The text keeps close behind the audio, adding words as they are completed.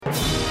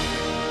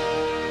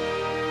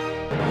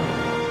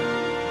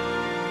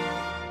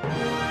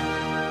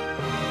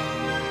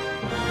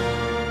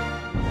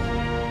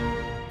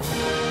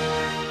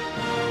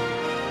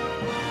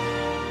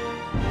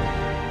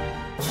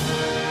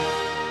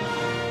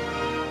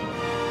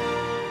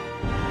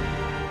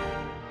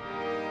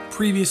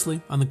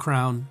Previously on The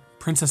Crown,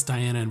 Princess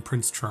Diana and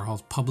Prince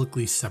Charles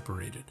publicly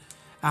separated,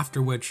 after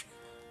which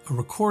a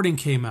recording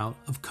came out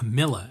of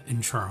Camilla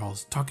and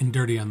Charles talking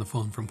dirty on the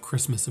phone from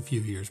Christmas a few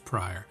years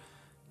prior.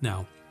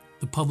 Now,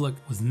 the public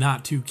was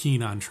not too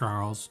keen on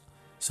Charles,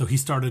 so he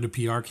started a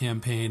PR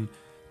campaign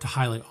to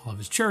highlight all of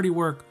his charity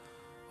work,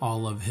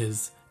 all of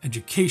his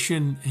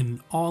education,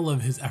 and all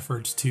of his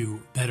efforts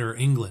to better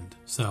England.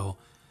 So,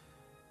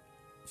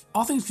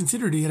 all things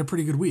considered, he had a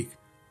pretty good week.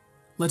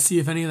 Let's see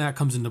if any of that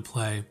comes into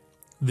play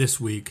this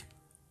week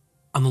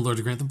on the Lords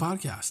of Grantham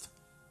podcast.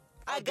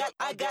 I got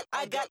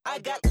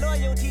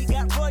loyalty,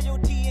 got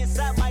royalty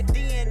inside my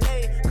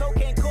DNA.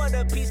 Cocaine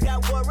quarter piece,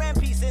 got war and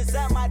peace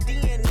inside my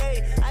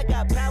DNA. I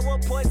got power,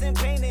 poison,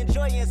 pain, and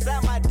joy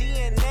inside my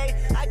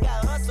DNA. I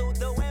got hustle,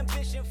 though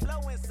ambition,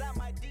 flow inside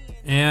my DNA.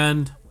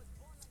 And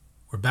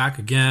we're back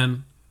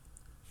again.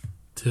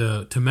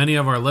 To many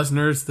of our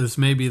listeners, this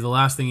may be the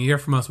last thing you hear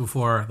from us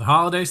before the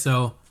holiday,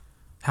 so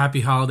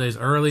happy holidays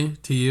early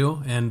to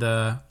you. And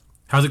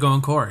how's it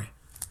going, Corey?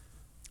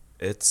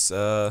 It's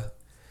a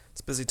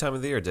busy time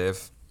of the year,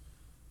 Dave.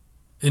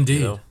 Indeed.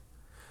 You know,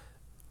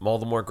 I'm all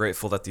the more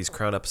grateful that these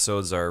Crown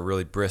episodes are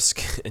really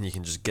brisk and you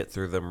can just get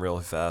through them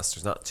really fast.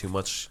 There's not too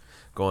much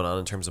going on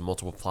in terms of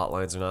multiple plot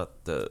lines or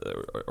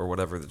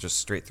whatever. They're just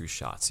straight through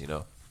shots, you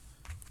know?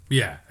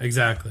 Yeah,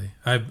 exactly.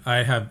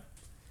 I have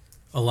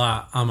a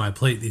lot on my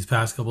plate these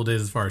past couple of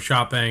days as far as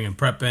shopping and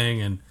prepping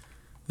and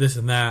this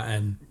and that,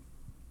 and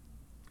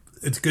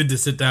it's good to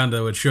sit down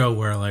to a show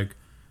where, like,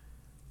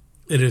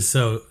 it is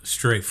so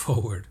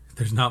straightforward.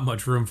 There's not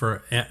much room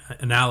for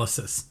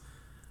analysis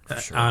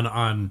sure.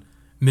 on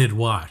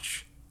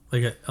mid-watch.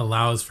 Like, it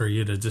allows for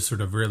you to just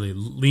sort of really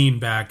lean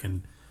back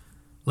and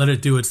let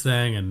it do its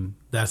thing, and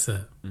that's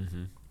it.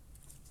 Mm-hmm.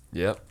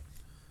 Yep.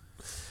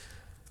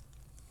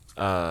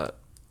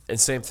 And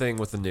same thing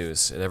with the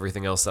news and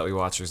everything else that we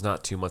watch. There's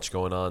not too much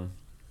going on.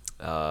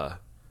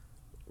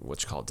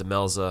 What you call it?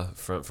 Demelza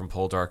from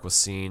Poldark was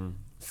seen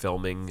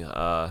filming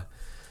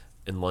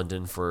in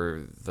London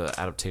for the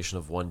adaptation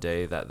of One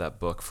Day, that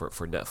book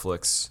for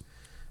Netflix.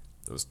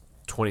 It was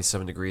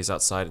 27 degrees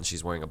outside and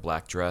she's wearing a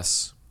black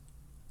dress.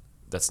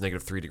 That's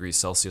negative 3 degrees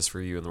Celsius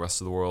for you and the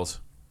rest of the world.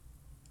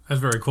 That's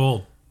very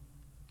cold.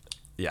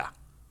 Yeah.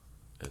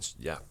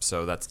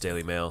 So that's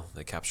Daily Mail.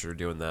 They captured her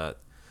doing that.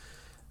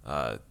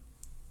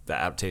 The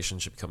adaptation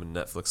should be coming to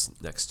Netflix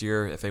next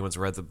year. If anyone's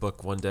read the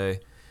book One Day,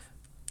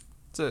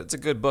 it's a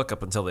good book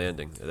up until the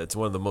ending. It's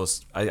one of the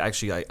most... I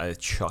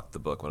chucked the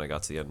book when I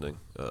got to the ending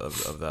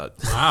of that.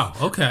 Wow,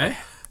 okay.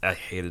 I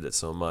hated it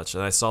so much.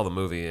 And I saw the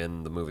movie,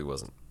 and the movie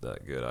wasn't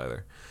that good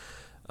either.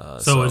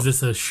 So is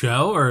this a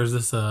show, or is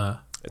this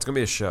a... It's going to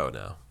be a show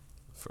now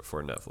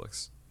for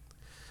Netflix.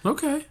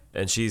 Okay.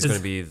 And she's going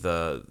to be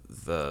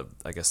the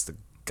I guess the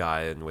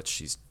guy in which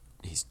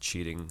he's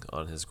cheating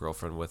on his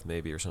girlfriend with,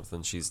 maybe, or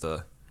something. She's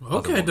the...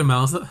 Okay,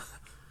 Demelza.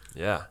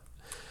 Yeah.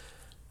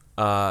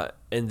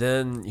 And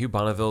then Hugh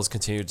Bonneville's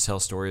continued to tell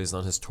stories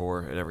on his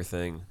tour and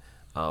everything.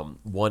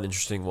 One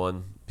interesting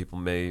one people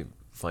may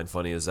find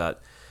funny is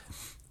that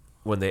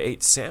when they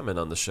ate salmon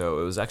on the show,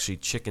 it was actually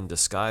chicken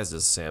disguised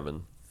as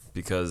salmon,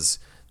 because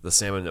the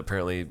salmon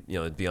apparently,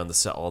 it'd be on the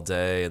set all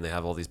day and they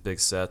have all these big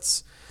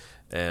sets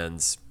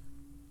and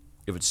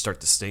it would start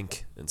to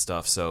stink and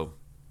stuff. So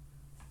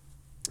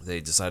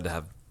they decided to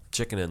have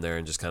chicken in there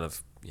and just kind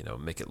of,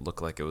 make it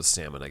look like it was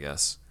salmon, I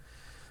guess.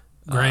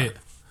 Great.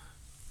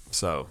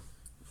 So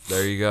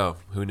there you go.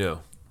 Who knew?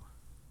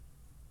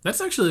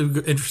 That's actually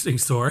an interesting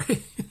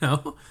story,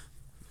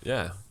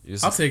 Yeah.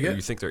 I'll take it.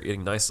 You think they're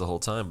eating nice the whole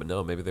time, but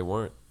no, maybe they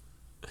weren't.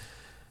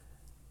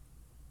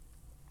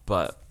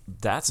 But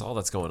that's all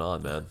that's going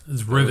on, man.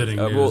 It's riveting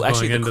news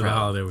going into the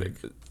holiday week.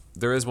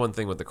 There is one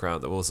thing with the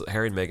Crown that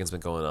Harry and Meghan's been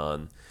going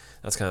on.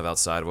 That's kind of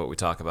outside of what we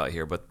talk about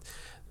here, but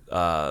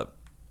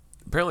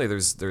apparently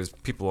there's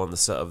people on the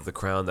set of the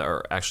Crown that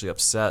are actually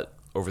upset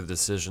over the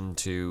decision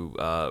to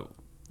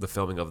the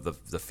filming of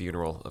the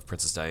funeral of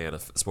Princess Diana.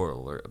 Spoiler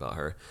alert about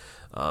her.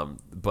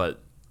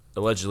 But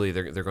allegedly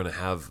they're going to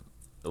have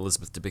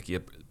Elizabeth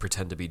Debicki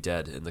pretend to be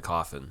dead in the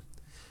coffin,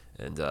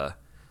 and it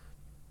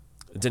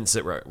didn't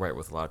sit right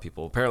with a lot of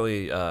people.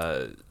 Apparently,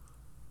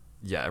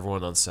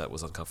 everyone on set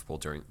was uncomfortable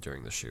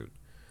during the shoot.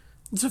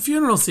 It's a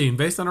funeral scene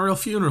based on a real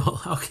funeral.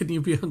 How can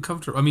you be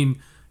uncomfortable? I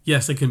mean,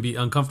 yes, it can be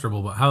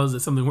uncomfortable, but how is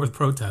it something worth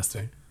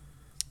protesting?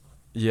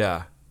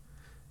 Yeah,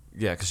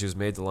 because she was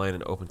made to lie in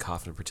an open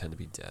coffin and pretend to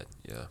be dead.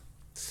 Yeah.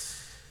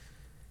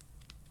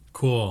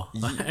 Cool.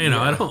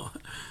 Yeah. I don't...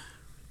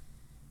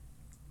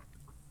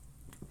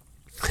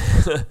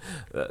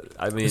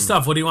 I mean,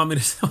 stuff. What do you want me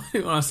to say? What do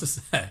you want us to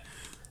say?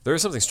 There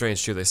was something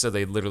strange too. They said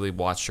they literally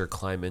watched her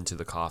climb into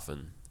the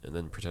coffin and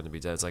then pretend to be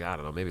dead. It's like, I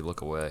don't know, maybe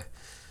look away.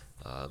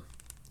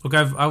 Look,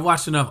 I've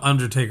watched enough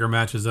Undertaker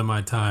matches in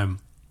my time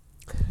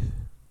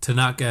to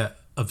not get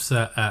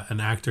upset at an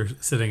actor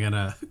sitting in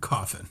a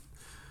coffin.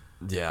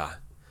 Yeah.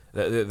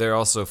 There are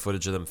also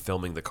footage of them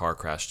filming the car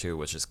crash too,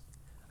 which is,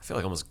 I feel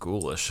like, almost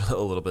ghoulish a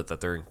little bit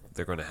that they're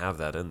going to have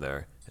that in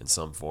there in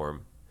some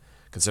form,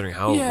 considering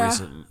how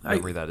recent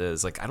memory that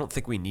is. Like, I don't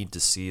think we need to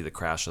see the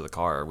crash of the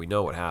car. We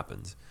know what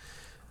happened.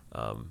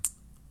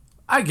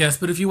 I guess,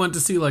 but if you went to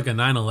see like a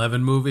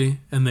 9/11 movie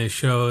and they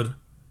showed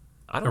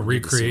a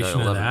recreation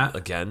of that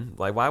again,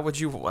 like, why would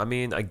you? I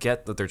mean, I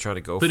get that they're trying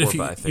to go but for if it,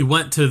 but I think you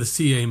went to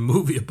see a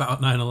movie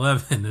about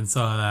 9/11 and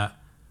saw that,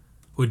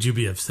 would you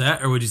be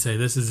upset, or would you say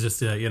this is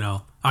just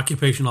a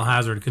occupational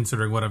hazard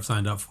considering what I've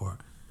signed up for?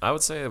 I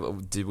would say,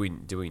 do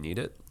we need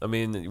it? I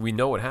mean, we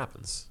know what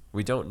happens.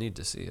 We don't need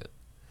to see it.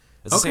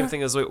 It's the same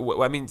thing as,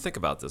 I mean, think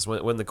about this.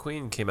 When the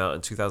Queen came out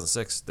in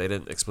 2006, they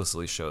didn't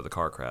explicitly show the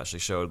car crash. They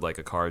showed like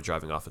a car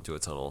driving off into a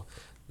tunnel.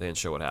 They didn't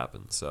show what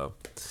happened. So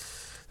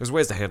there's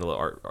ways to handle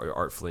it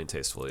artfully and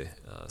tastefully.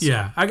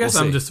 Yeah, I guess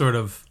I'm just sort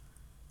of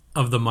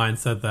the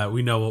mindset that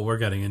we know what we're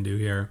getting into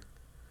here.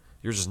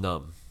 You're just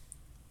numb.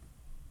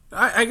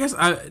 I guess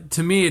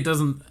to me it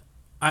doesn't.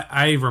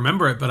 I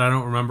remember it, but I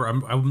don't remember.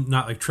 I'm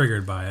not like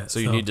triggered by it. So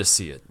you need to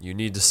see it. You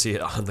need to see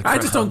it on the ground.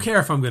 I just don't care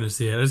if I'm going to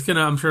see it.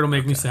 I'm sure it'll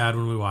make me sad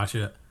when we watch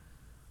it,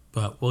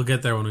 but we'll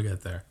get there when we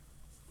get there.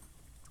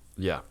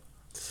 Yeah.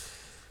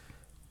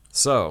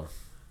 So,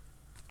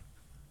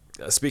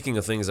 speaking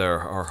of things that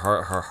are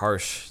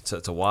harsh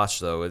to watch,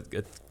 though,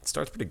 it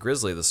starts pretty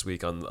grisly this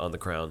week on The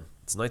Crown.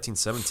 It's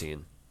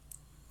 1917.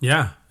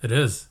 Yeah, it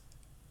is.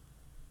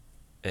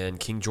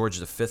 And King George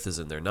V is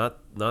in there. Not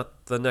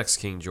the next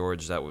King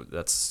George.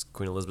 That's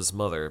Queen Elizabeth's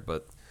mother,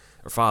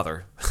 or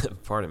father.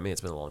 Pardon me, it's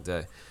been a long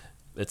day.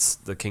 It's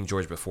the King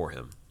George before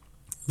him.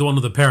 The one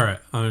with the parrot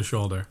on his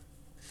shoulder.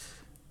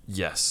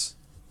 Yes.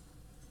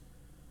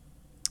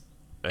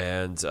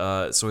 And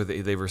so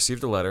they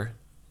received a letter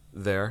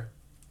there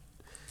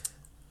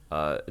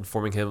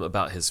informing him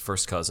about his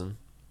first cousin.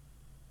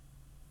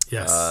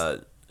 Yes.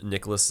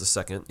 Nicholas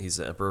II. He's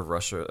the Emperor of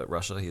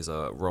Russia. He's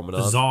a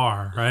Romanov.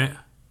 Tsar, right?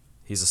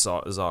 He's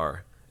a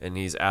czar, and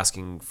he's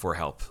asking for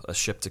help, a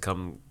ship to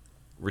come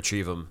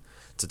retrieve him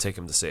to take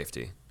him to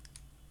safety.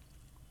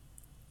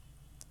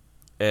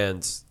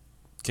 And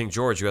King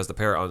George, who has the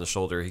parrot on his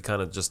shoulder, he kind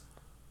of just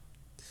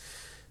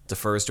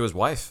defers to his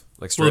wife,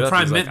 like straight up.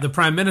 The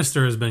prime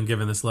minister has been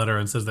given this letter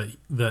and says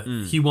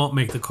that he won't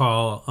make the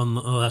call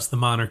unless the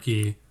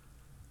monarchy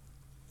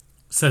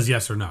says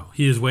yes or no.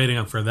 He is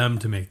waiting for them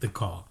to make the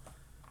call.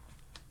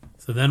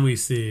 So then we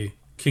see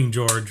King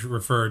George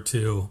refer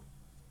to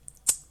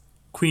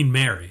Queen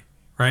Mary,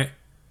 right?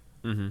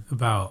 Mm-hmm.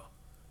 About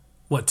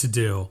what to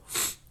do.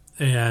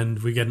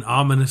 And we get an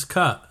ominous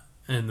cut.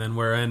 And then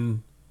we're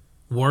in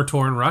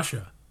war-torn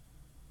Russia.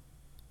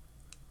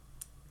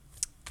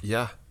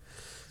 Yeah.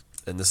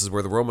 And this is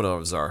where the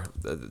Romanovs are.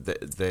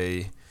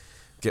 They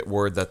get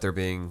word that they're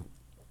being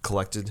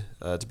collected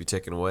to be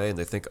taken away. And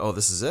they think, oh,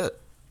 this is it.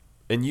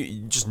 And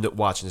you just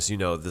watching this,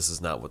 this is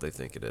not what they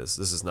think it is.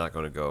 This is not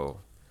going to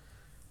go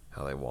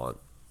how they want.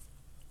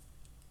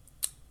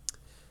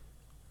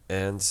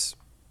 And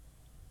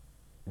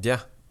yeah,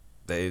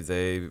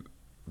 they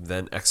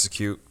then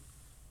execute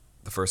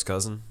the first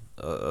cousin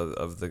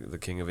of the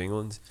King of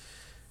England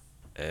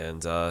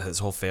and his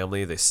whole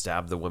family. They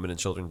stab the women and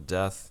children to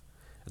death.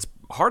 It's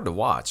hard to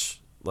watch,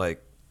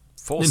 like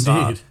full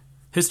stop. Indeed,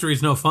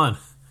 history's no fun.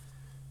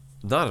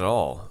 Not at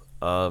all.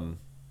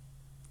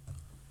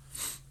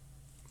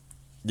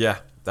 Yeah,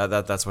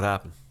 that's what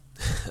happened.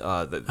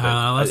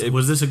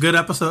 Was this a good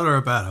episode or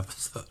a bad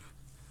episode?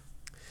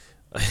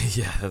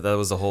 Yeah, that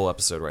was the whole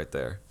episode right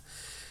there.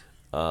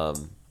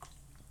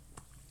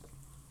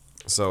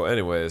 So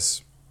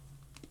anyways,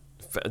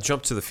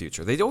 jump to the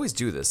future. They always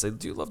do this. They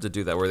do love to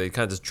do that, where they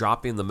kind of just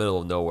drop you in the middle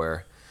of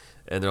nowhere,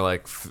 and they're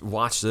like,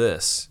 watch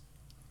this.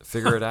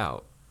 Figure it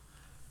out.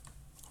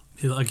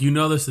 Like,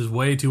 this is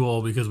way too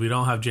old because we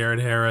don't have Jared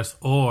Harris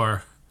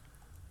or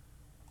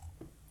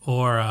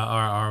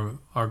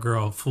our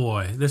girl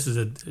Floy. This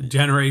is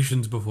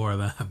generations before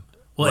them.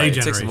 Well, right. A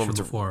generation it takes a moment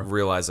before. to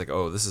realize, like,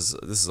 oh, this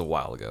is a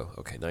while ago.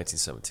 Okay,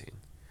 1917.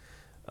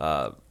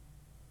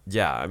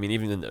 Yeah, I mean,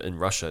 even in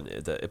Russia,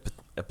 the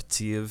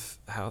Epitev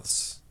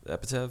House.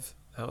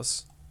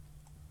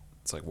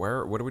 It's like, what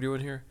are we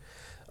doing here?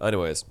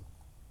 Anyways,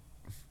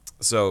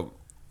 so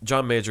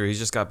John Major, he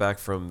just got back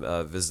from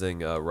visiting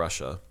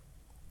Russia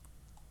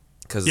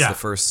because it's the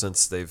first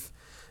since they've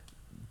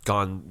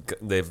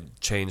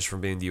changed from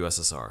being the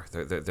USSR.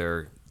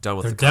 They're done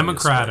with. They're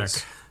democratic.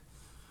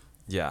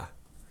 Yeah.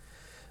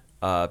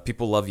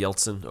 People love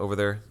Yeltsin over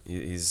there.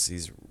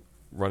 He's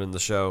running the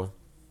show,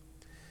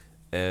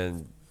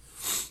 and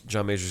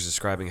John Major's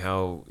describing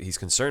how he's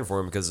concerned for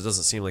him because it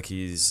doesn't seem like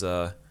he's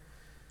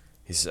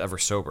ever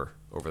sober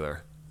over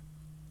there.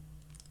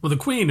 Well, the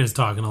Queen is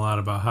talking a lot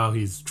about how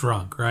he's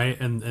drunk, right?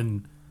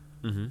 And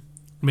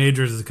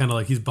Majors is kind of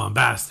like he's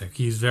bombastic.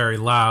 He's very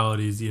loud.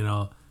 He's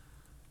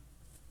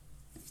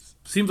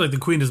seems like the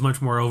Queen is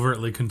much more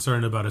overtly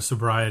concerned about his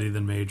sobriety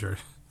than Major.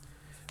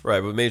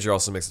 Right, but Major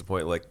also makes the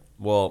point like,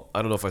 well,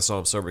 I don't know if I saw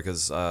him sober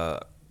because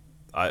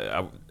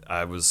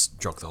I was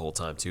drunk the whole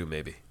time too.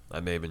 Maybe I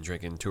may have been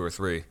drinking 2 or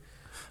 3.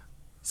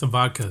 Some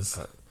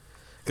vodkas.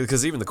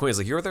 Because even the Queen's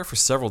like, you were there for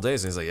several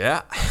days, and he's like,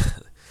 yeah.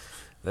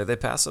 they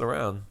pass it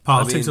around.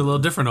 Politics are a little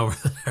different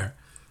over there.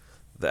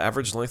 The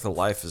average length of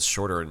life is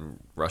shorter in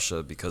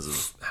Russia because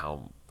of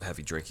how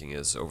heavy drinking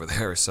is over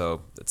there,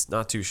 so it's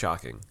not too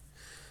shocking.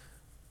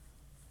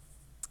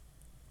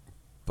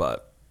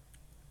 But,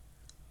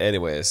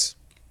 anyways,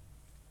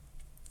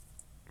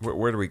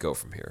 where do we go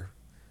from here?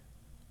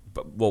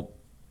 Well,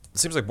 it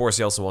seems like Boris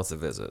Yeltsin wants to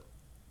visit.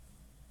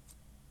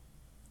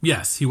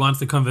 Yes, he wants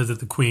to come visit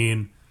the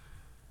Queen,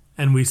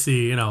 and we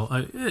see,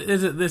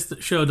 is it this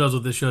show does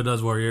what this show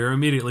does, where you're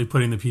immediately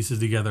putting the pieces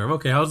together of,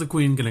 okay, how's the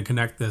Queen going to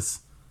connect this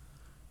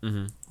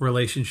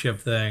relationship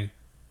thing?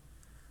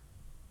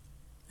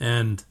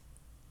 And,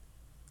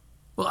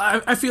 well,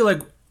 I feel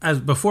like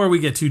before we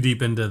get too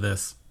deep into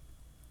this,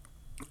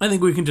 I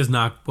think we can just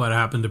knock what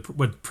happened to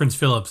what Prince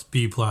Philip's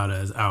B plot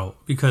is out,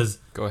 because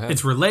Go ahead.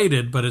 It's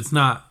related, but it's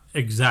not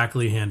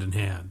exactly hand in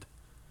hand.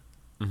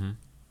 Mm-hmm.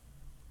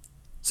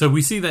 So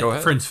we see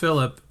that Prince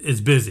Philip is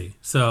busy.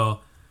 So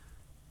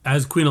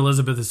as Queen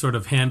Elizabeth is sort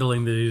of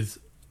handling these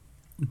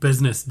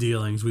business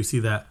dealings, we see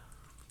that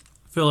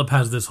Philip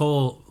has this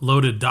whole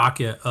loaded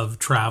docket of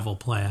travel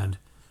planned.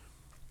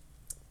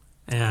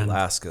 And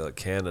Alaska,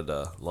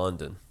 Canada,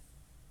 London.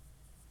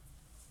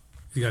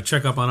 You got to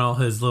check up on all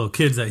his little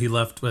kids that he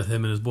left with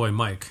him and his boy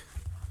Mike.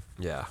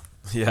 Yeah.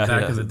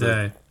 Back in the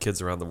day.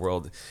 Kids around the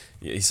world.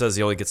 He says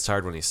he only gets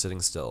tired when he's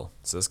sitting still.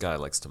 So this guy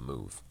likes to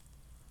move.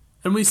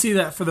 And we see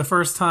that for the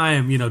first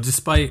time,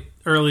 despite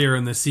earlier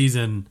in the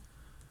season,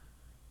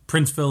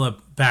 Prince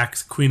Philip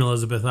backs Queen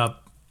Elizabeth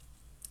up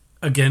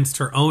against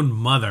her own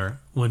mother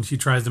when she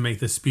tries to make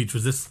this speech.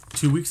 Was this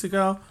 2 weeks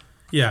ago?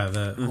 Yeah,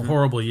 the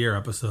Horrible Year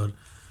episode.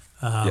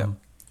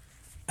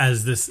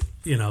 As this,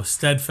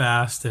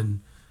 steadfast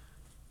and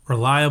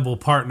reliable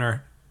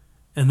partner.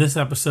 And this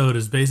episode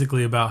is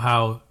basically about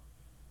how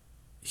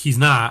he's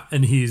not,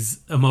 and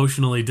he's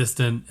emotionally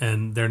distant,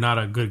 and they're not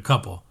a good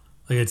couple.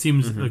 Like, it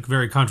seems like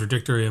very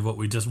contradictory of what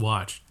we just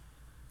watched.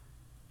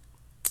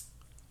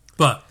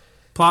 But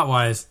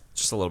plot-wise,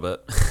 just a little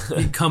bit.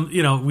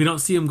 we don't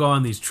see him go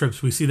on these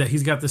trips. We see that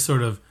he's got this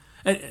sort of,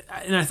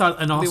 and I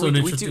thought, and also an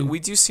interesting. We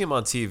do see him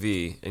on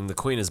TV, and the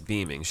Queen is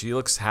beaming. She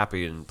looks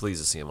happy and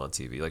pleased to see him on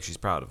TV, like she's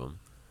proud of him.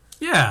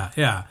 Yeah.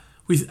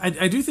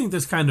 I do think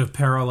this kind of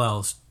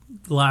parallels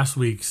last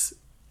week's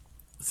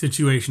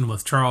situation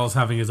with Charles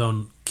having his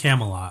own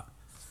Camelot,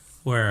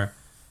 where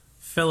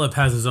Philip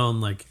has his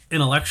own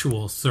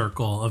intellectual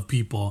circle of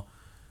people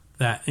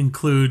that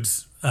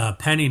includes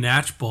Penny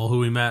Natchbull, who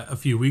we met a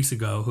few weeks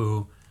ago,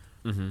 who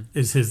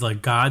is his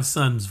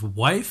godson's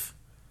wife,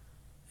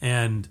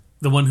 and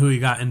the one who he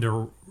got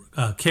into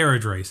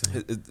carriage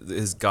racing.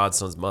 His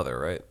godson's mother,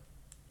 right?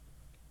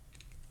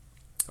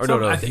 Or So,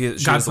 no, she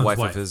is the wife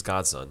of his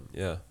godson.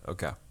 Yeah,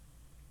 okay.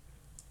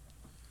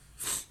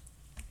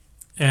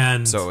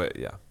 And so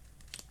yeah.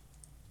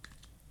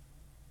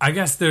 I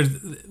guess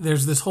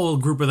there's this whole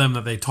group of them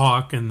that they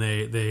talk, and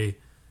they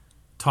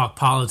talk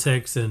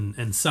politics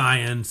and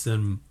science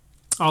and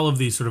all of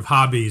these sort of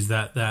hobbies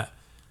that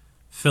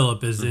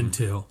Philip is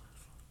into.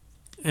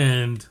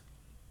 And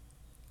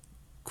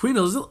Queen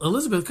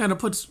Elizabeth kind of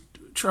puts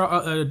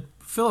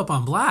Philip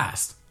on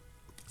blast,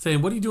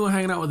 saying, "What are you doing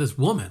hanging out with this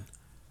woman?"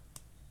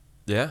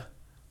 Yeah.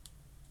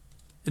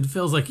 And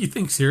Phil's like, "You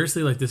think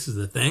seriously this is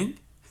the thing?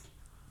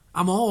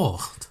 I'm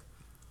old."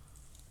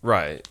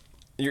 Right.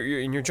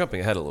 You're jumping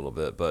ahead a little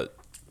bit, but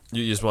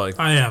you just want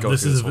to I am. go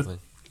This through is this whole thing.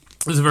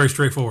 This is a very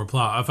straightforward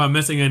plot. If I'm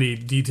missing any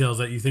details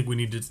that you think we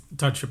need to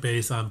touch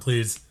base on,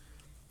 please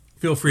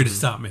feel free to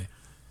stop me.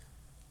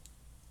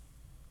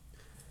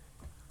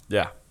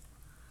 Yeah.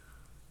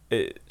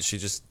 She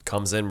just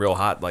comes in real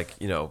hot,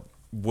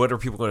 what are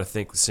people going to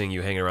think seeing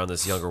you hanging around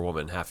this younger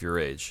woman half your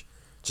age,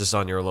 just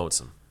on your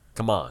lonesome?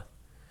 Come on.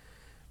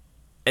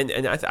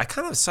 And I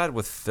kind of sided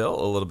with Phil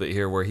a little bit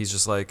here, where he's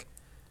just like,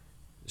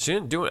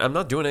 I'm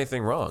not doing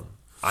anything wrong.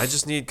 I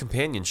just need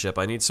companionship.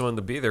 I need someone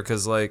to be there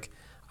because,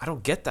 I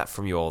don't get that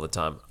from you all the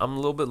time. I'm a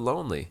little bit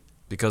lonely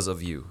because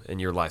of you and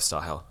your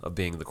lifestyle of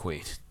being the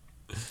Queen.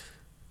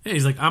 Yeah,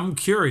 he's like, I'm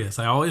curious.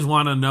 I always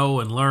want to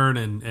know and learn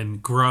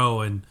and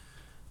grow. And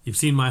you've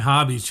seen my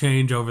hobbies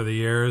change over the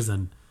years,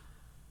 and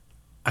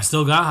I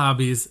still got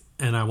hobbies,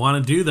 and I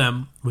want to do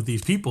them with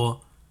these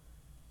people.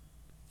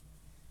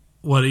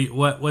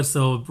 What's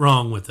so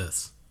wrong with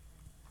this?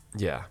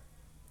 Yeah.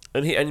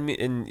 And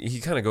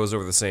he kind of goes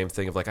over the same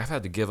thing of I've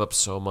had to give up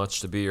so much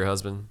to be your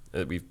husband.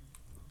 We've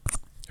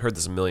heard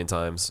this a million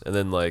times. And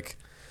then the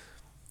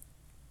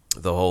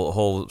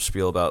whole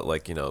spiel about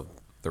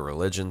the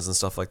religions and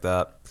stuff like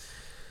that.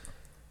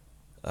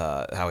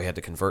 How he had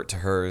to convert to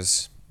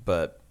hers,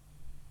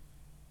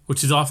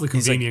 which is awfully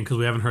convenient because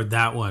we haven't heard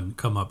that one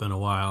come up in a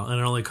while,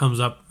 and it only comes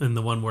up in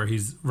the one where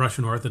he's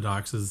Russian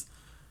Orthodox is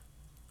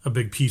a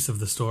big piece of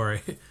the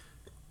story.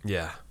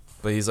 Yeah,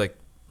 but he's like,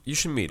 you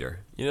should meet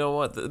her. You know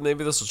what?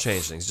 Maybe this will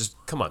change things. Just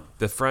come on,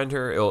 befriend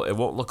her. It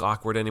won't look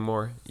awkward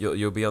anymore.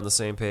 You'll be on the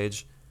same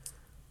page.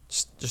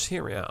 Just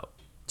hear me out.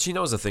 she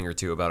knows a thing or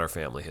two about our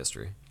family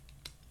history.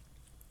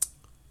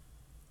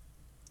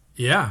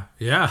 Yeah.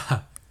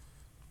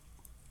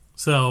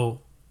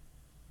 So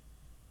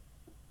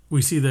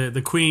we see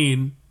the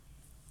queen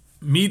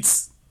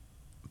meets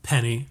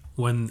Penny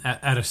when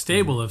at a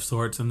stable of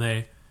sorts, and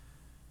they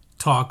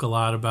talk a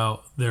lot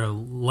about their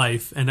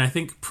life. And I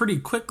think pretty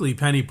quickly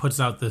Penny puts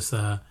out this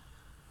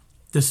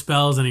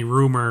dispels any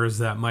rumors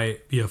that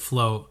might be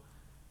afloat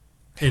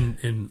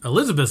in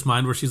Elizabeth's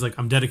mind, where she's like,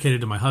 I'm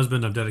dedicated to my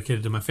husband, I'm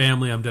dedicated to my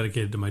family, I'm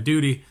dedicated to my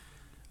duty.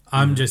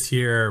 I'm just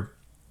here,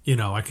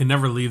 I can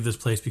never leave this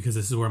place because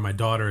this is where my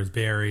daughter is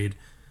buried.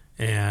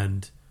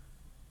 And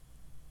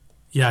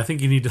yeah, I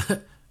think you need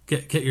to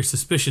get your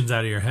suspicions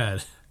out of your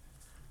head.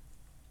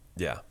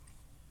 Yeah.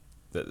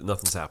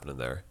 Nothing's happening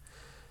there.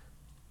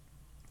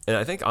 And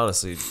I think,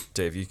 honestly,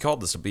 Dave, you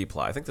called this a B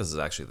plot. I think this is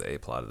actually the A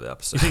plot of the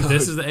episode. You think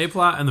this is the A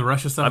plot and the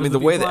Russia stuff? I mean, is the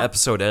way B-plot? the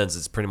episode ends,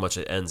 it's pretty much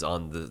it ends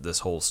on this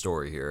whole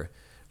story here,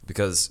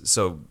 because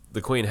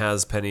the queen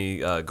has Penny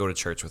go to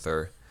church with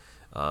her.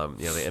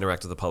 They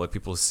interact with the public.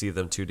 People see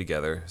them two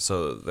together,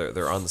 so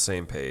they're on the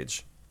same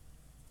page.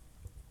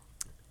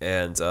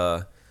 And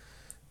at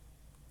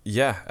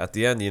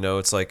the end,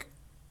 it's like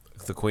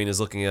the queen is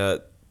looking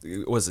at.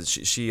 Was it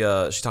she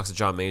talks to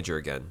John Major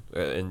again,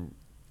 and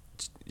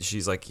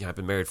she's like, I've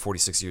been married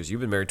 46 years. You've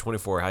been married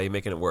 24. How are you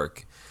making it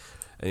work?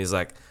 And he's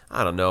like,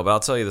 I don't know, but I'll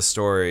tell you the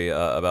story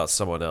about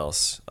someone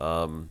else.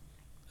 I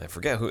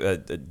forget who,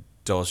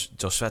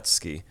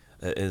 Dolshevsky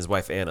and his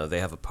wife Anna. They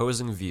have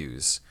opposing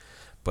views,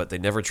 but they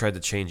never tried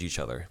to change each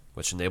other,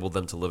 which enabled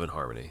them to live in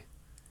harmony.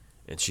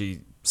 And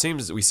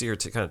we see her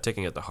kind of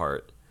taking it to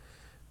heart.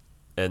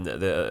 And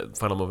the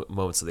final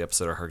moments of the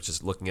episode are her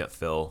just looking at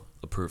Phil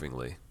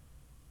approvingly.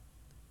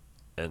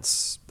 And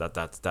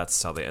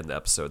that's how they end the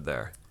episode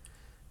there.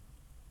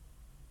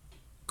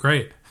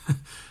 Great.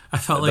 I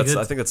felt like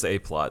I think that's the A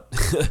plot.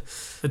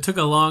 It took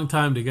a long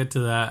time to get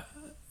to that.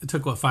 It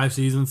took 5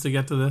 seasons to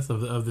get to this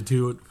of the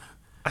two.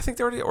 I think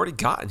they already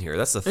gotten here.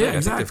 That's the thing. Yeah,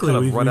 exactly. I think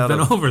they've kind of we've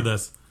been over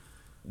this.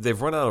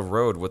 They've run out of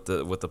road with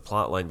the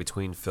plot line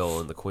between Phil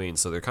and the Queen,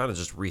 so they're kind of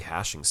just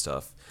rehashing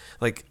stuff.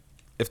 Like,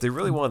 if they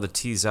really wanted to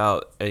tease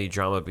out any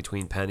drama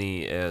between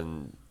Penny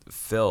and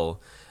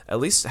Phil, at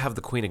least have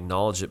the Queen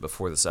acknowledge it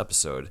before this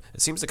episode.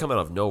 It seems to come out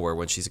of nowhere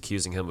when she's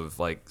accusing him of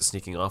like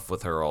sneaking off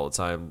with her all the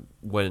time,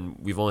 when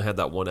we've only had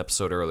that one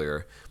episode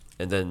earlier,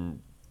 and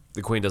then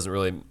the Queen doesn't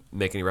really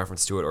make any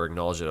reference to it or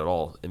acknowledge it at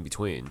all in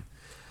between.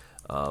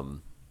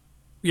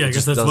 Yeah, I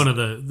guess that's one of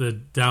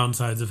the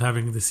downsides of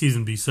having the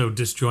season be so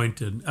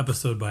disjointed,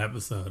 episode by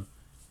episode.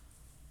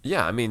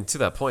 Yeah, I mean, to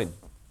that point,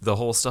 the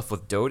whole stuff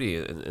with Dodie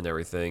and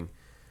everything,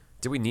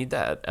 did we need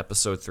that at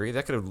episode 3?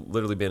 That could have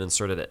literally been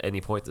inserted at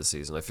any point this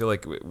season. I feel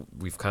like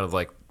we've kind of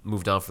like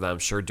moved on from that. I'm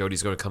sure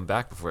Dodie's going to come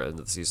back before the end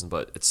of the season,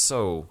 but it's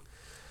so,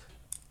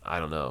 I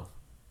don't know,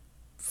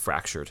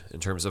 fractured in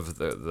terms of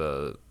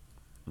the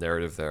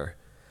narrative there.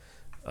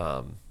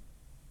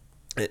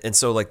 And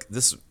so like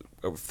this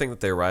thing that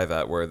they arrive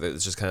at, where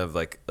it's just kind of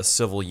like a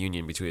civil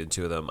union between the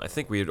two of them, I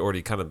think we had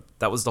already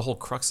that was the whole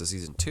crux of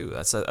season 2.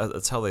 That's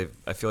how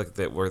I feel like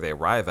where they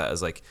arrive at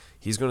is like,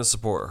 he's going to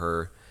support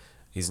her.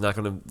 He's not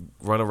going to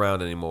run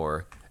around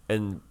anymore,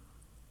 and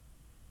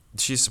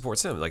she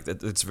supports him. Like,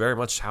 it's very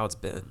much how it's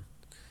been.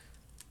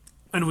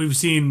 And we've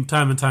seen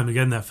time and time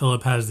again that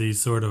Philip has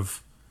these sort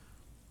of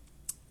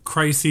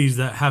crises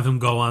that have him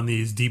go on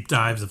these deep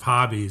dives of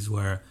hobbies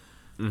where,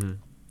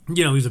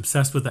 he's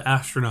obsessed with the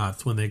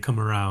astronauts when they come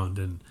around,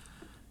 and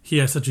he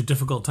has such a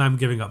difficult time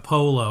giving up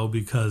polo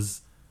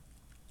because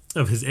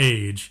of his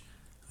age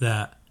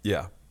that...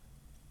 Yeah.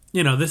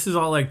 This is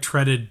all like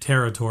treaded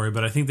territory,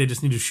 but I think they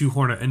just need to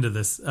shoehorn it into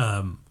this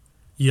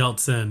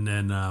Yeltsin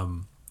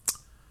and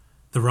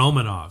the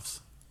Romanovs.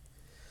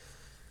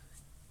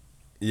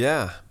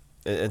 Yeah.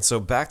 And so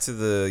back to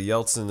the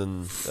Yeltsin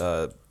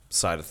and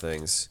side of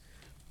things,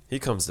 he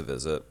comes to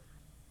visit,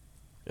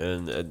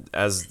 and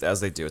as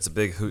they do, it's a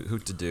big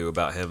hoot to do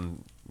about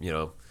him,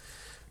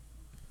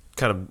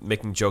 kind of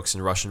making jokes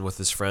in Russian with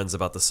his friends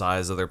about the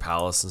size of their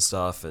palace and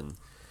stuff, and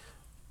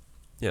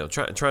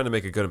trying to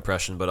make a good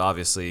impression, but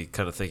obviously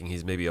kind of thinking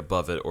he's maybe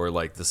above it, or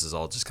like this is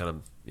all just kind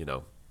of,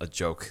 a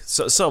joke.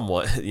 So,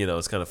 somewhat,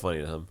 it's kind of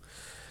funny to him.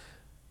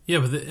 Yeah,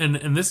 but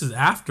and this is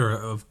after,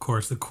 of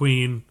course, the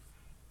Queen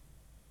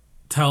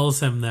tells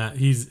him that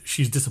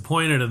she's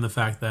disappointed in the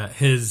fact that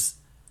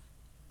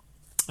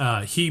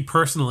he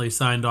personally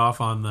signed off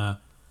on the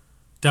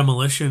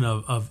demolition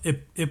of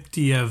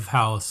Ipatiev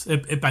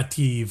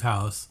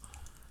House,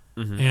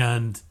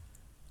 and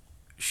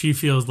she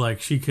feels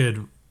like she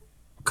could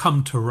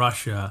come to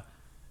Russia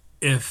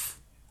if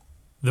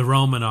the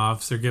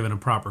Romanovs are given a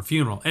proper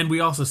funeral. And we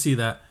also see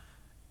that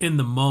in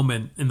the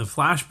moment, in the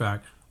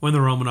flashback, when the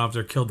Romanovs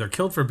are killed, they're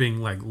killed for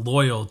being like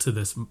loyal to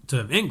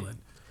England.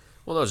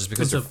 Well, no, just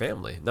because they're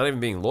family. Not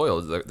even being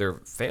loyal, they're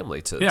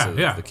family to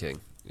the king.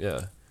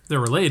 Yeah. They're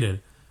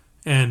related.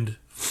 And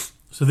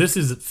so this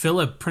is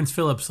Prince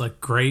Philip's like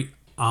great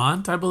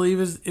aunt, I believe,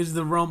 is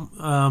the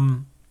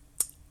one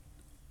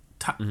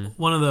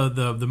of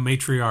the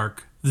matriarch,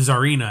 the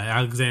Tsarina,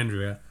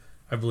 Alexandria.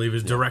 I believe,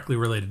 is directly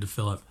related to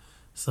Philip.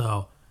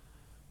 So,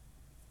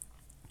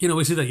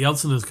 we see that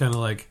Yeltsin is kind of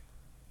like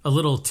a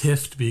little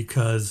tiffed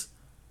because,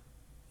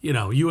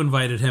 you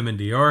invited him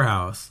into your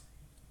house,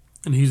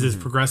 and he's this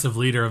progressive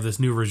leader of this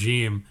new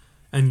regime,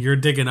 and you're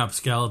digging up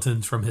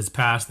skeletons from his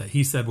past that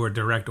he said were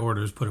direct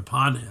orders put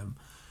upon him,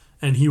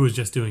 and he was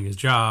just doing his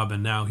job,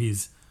 and now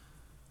he's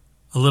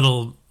a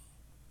little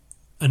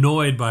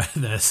annoyed by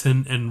this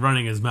and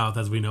running his mouth.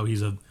 As we know,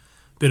 he's a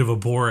bit of a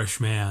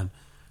boorish man.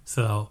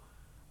 So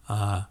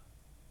that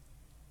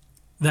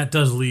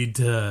does lead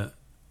to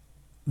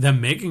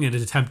them making an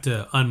attempt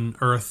to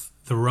unearth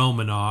the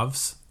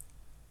Romanovs.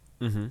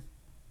 Mm-hmm.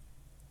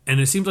 And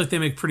it seems like they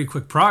make pretty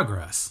quick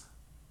progress.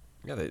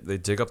 Yeah, they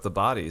dig up the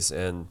bodies,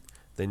 and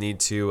they need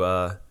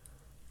to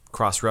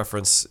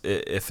cross-reference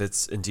if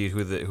it's indeed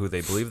who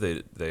they believe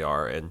they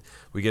are. And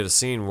we get a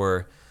scene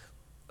where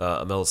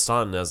Imelda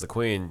Staunton, as the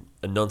queen,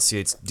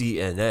 enunciates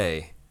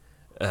DNA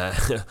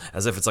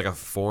as if it's like a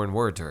foreign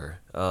word to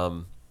her.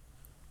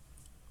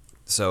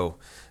 So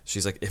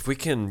she's like, if we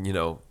can,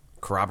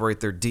 corroborate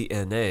their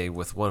DNA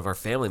with one of our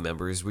family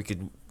members, we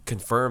could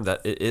confirm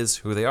that it is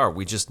who they are.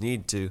 We just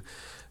need to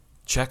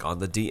check on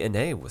the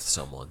DNA with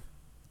someone.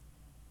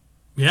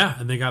 Yeah,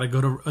 and they got to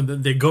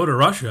go to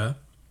Russia,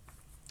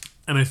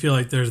 and I feel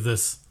like there's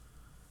this,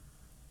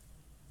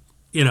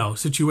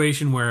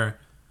 situation where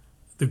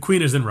the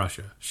queen is in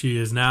Russia. She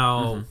is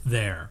now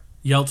there.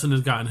 Yeltsin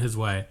has gotten his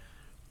way,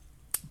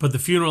 but the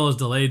funeral is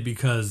delayed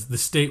because the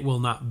state will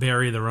not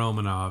bury the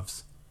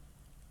Romanovs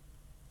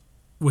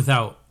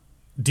without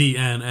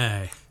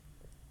DNA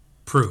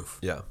proof.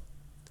 Yeah.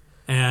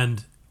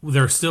 And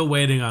they're still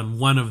waiting on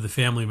one of the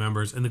family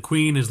members, and the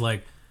queen is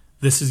like,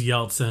 this is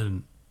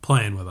Yeltsin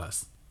playing with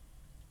us.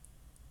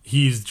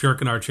 He's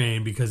jerking our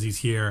chain because he's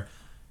here,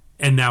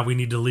 and now we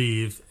need to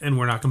leave, and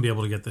we're not going to be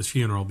able to get this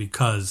funeral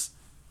because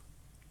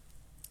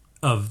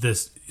of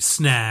this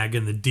snag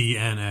in the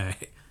DNA.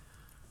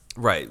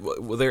 Right.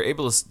 Well, they're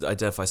able to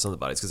identify some of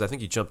the bodies, because I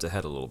think you jumped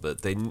ahead a little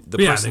bit.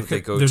 Person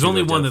they go there's to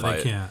only one that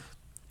they can't.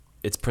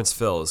 It's Prince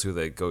Phil is who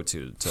they go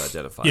to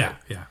identify. Yeah.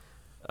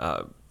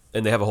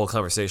 And they have a whole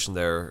conversation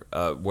there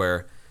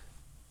where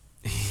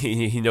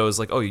he knows,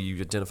 like, oh, you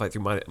identified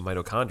through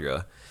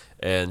mitochondria.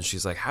 And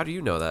she's like, how do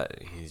you know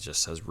that? He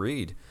just says,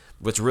 read.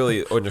 Which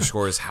really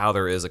underscores how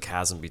there is a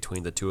chasm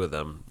between the two of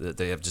them, that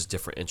they have just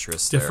different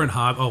interests. Different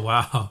hobbies. Oh,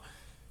 wow.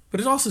 But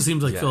it also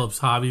seems like Philip's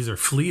hobbies are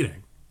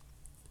fleeting.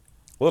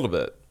 A little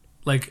bit.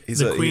 Like,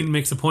 the queen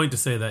makes a point to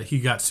say that he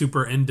got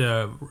super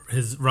into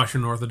his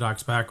Russian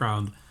Orthodox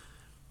background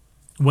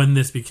when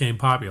this became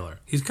popular.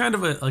 He's kind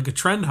of like a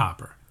trend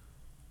hopper.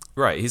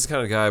 Right. He's the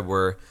kind of guy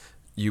where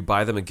you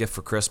buy them a gift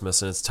for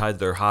Christmas and it's tied to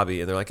their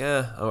hobby, and they're like,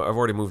 I've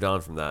already moved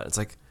on from that. It's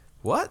like,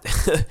 what?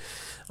 I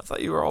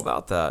thought you were all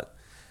about that.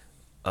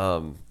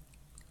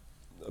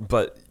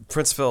 But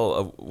Prince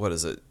Phil, what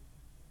is it?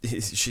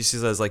 She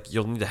says, like,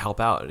 you'll need to help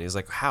out. And he's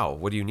like, how?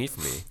 What do you need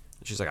from me?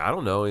 And she's like, I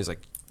don't know. And he's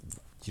like,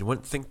 you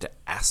wouldn't think to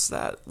ask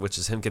that? Which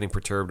is him getting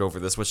perturbed over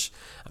this, which,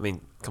 I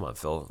mean, come on,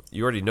 Phil.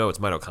 You already know it's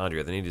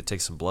mitochondria. They need to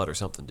take some blood or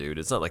something, dude.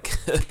 It's not like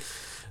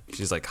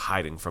she's, like,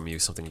 hiding from you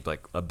something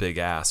like a big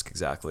ask,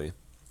 exactly.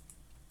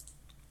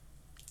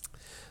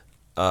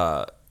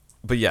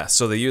 But yeah,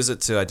 so they use it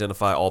to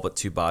identify all but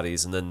two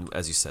bodies, and then,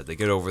 as you said, they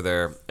get over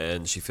there,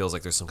 and she feels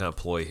like there's some kind of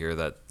ploy here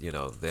that,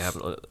 they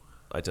haven't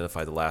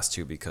identified the last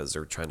two because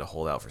they're trying to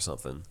hold out for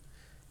something.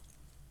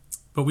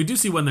 But we do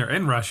see when they're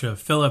in Russia,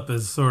 Philip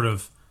is sort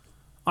of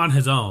on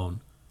his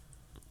own,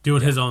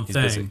 doing his own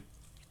thing, busy.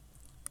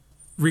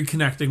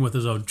 Reconnecting with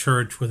his own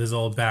church, with his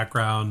old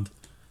background,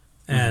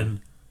 and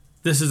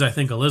this is, I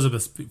think,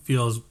 Elizabeth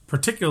feels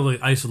particularly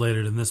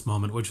isolated in this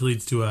moment, which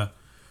leads to a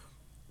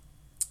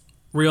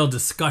real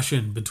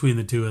discussion between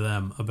the two of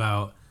them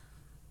about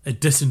a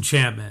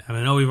disenchantment. And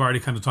I know we've already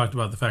kind of talked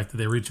about the fact that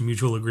they reach a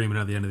mutual agreement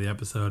at the end of the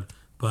episode,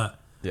 but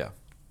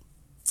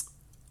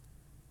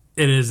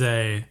it is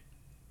a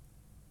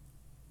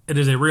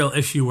real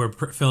issue where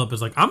Philip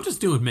is like, I'm just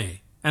doing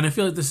me. And I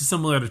feel like this is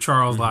similar to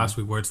Charles last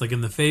week, where it's like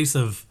in the face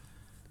of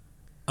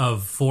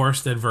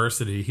forced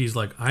adversity, he's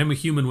like, I'm a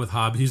human with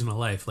hobbies and a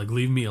life. Like,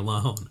 leave me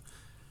alone.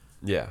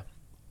 Yeah.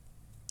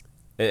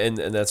 And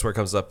that's where it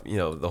comes up,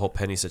 the whole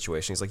Penny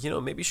situation. He's like,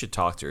 maybe you should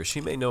talk to her.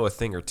 She may know a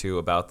thing or two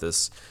about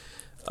this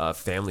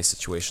family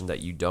situation that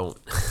you don't.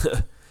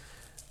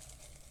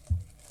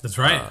 That's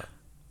right.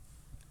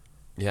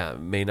 It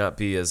may not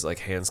be as, like,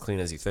 hands clean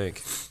as you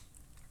think.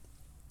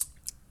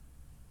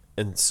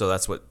 And so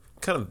that's what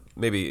kind of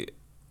maybe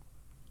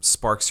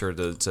sparks her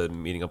to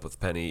meeting up with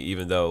Penny,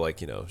 even though,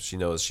 like, she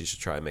knows she should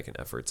try and make an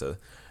effort to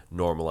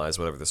normalize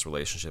whatever this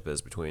relationship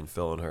is between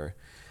Phil and her.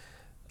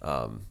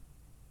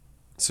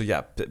 So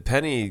yeah,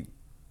 Penny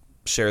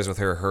shares with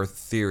her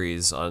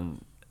theories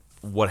on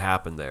what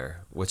happened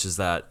there, which is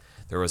that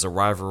there was a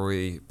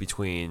rivalry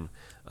between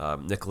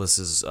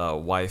Nicholas's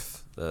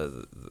wife,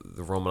 the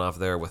Romanov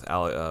there, with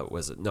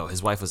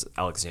his wife was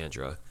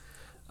Alexandra,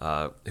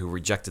 who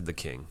rejected the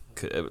king,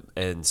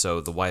 and so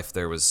the wife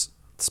there was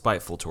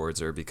spiteful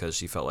towards her because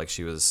she felt like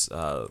she was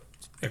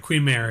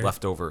Queen Mary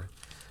left over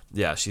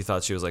Yeah, she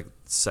thought she was like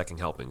second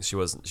helping. She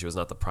was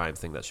not the prime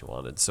thing that she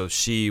wanted. So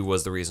she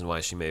was the reason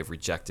why she may have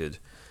rejected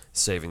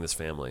saving this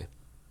family.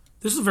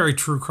 This is a very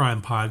true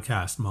crime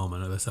podcast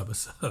moment of this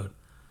episode.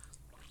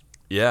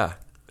 Yeah.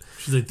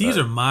 She's like, these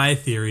are my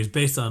theories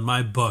based on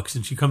my books.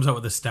 And she comes out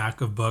with a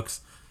stack of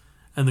books.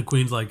 And the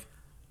queen's like,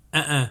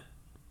 let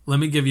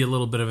me give you a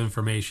little bit of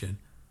information.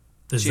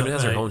 She even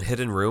has her own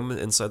hidden room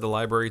inside the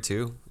library,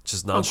 too.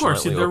 Just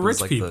nonchalantly. Of course, they're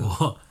rich like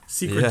people.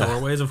 Secret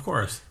doorways, of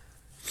course.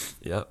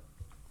 Yep.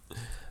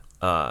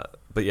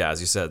 But yeah,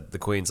 as you said, the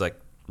queen's like,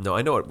 no,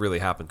 I know what really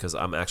happened because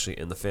I'm actually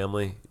in the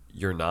family.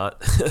 You're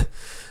not.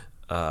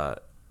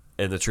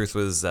 And the truth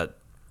was that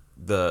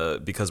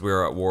because we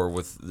were at war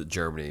with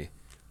Germany,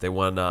 they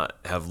would not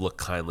have looked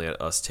kindly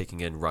at us taking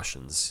in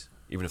Russians,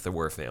 even if they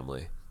were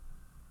family.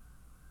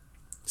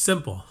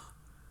 Simple.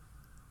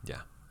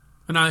 Yeah.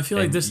 And I feel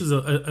like this is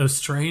a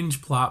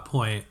strange plot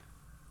point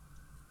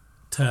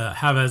to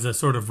have as a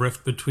sort of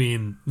rift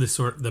between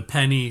the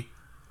Penny,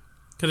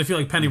 because I feel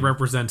like Penny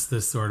represents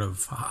this sort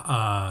of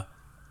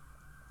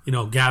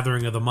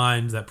gathering of the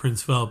minds that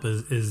Prince Philip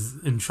is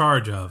in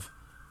charge of,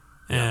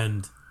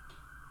 and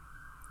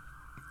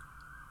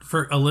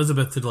for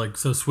Elizabeth to like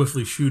so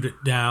swiftly shoot it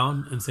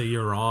down and say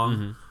you're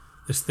wrong,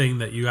 this thing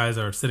that you guys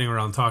are sitting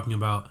around talking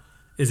about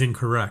is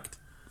incorrect.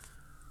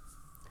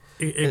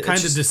 It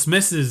kind of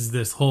dismisses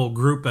this whole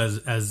group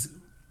as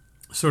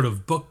sort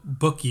of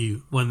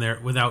booky when they're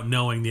without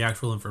knowing the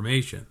actual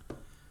information.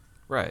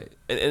 Right.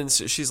 And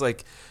so she's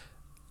like,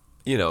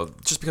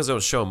 just because I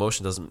don't show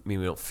emotion doesn't mean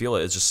we don't feel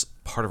it. It's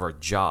just part of our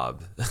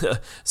job.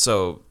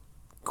 So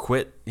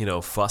quit,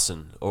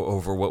 fussing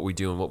over what we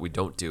do and what we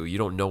don't do. You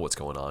don't know what's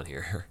going on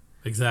here.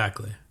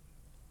 Exactly.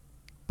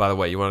 By the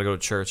way, you want to go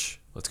to church?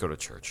 Let's go to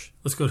church.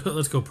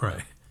 Let's go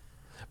pray.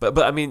 But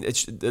I mean,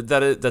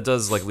 that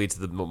does like lead to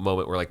the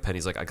moment where like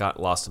Penny's like, I got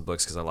lost in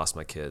books because I lost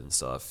my kid and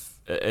stuff,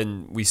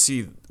 and we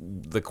see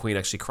the queen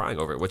actually crying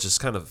over it, which is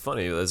kind of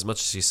funny. As much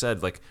as she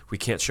said like we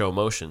can't show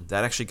emotion,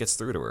 that actually gets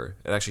through to her.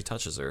 It actually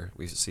touches her.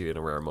 We see it in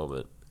a rare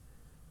moment.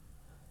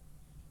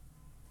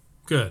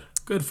 Good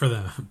for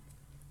them.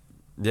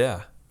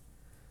 Yeah.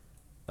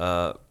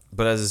 But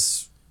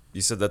as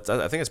you said, that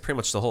I think it's pretty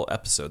much the whole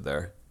episode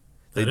there.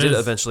 They did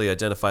eventually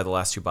identify the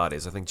last two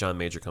bodies. I think John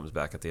Major comes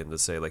back at the end to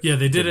say, like, yeah,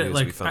 they did it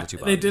like we found the two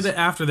they bodies. did it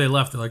after they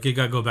left. They're like, you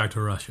got to go back to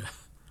Russia.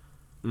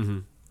 Mm-hmm.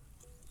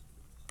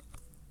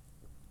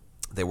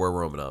 They were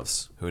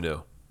Romanovs. Who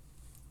knew?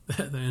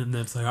 And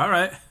it's like, all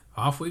right,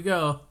 off we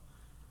go.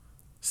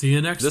 See you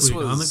next week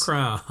on The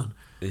Crown.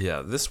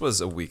 Yeah, this was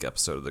a weak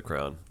episode of The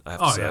Crown, I have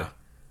to say. Yeah.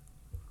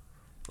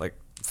 Like,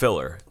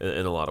 filler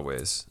in a lot of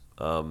ways.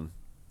 Not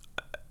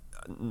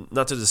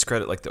to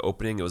discredit, like, the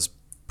opening, it was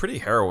pretty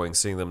harrowing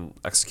seeing them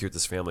execute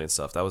this family and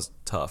stuff. That was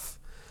tough.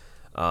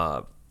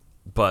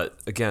 But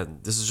again,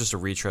 this is just a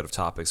retread of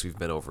topics we've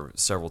been over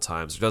several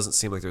times. It doesn't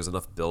seem like there's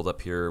enough build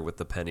up here with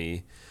the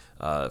Penny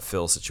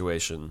Phil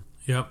situation.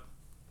 Yep.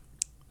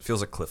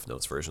 Feels like Cliff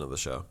Notes version of the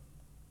show.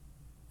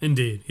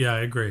 Indeed. Yeah, I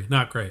agree.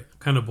 Not great.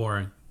 Kind of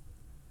boring.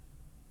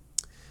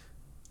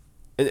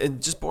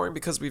 And just boring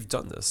because we've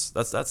done this.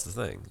 That's the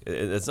thing.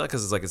 It's not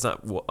because it's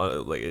not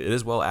like it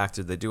is well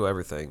acted. They do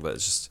everything, but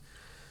it's just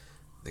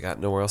they got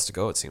nowhere else to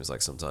go. It seems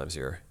like sometimes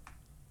here.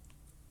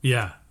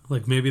 Yeah,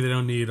 like maybe they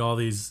don't need all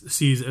these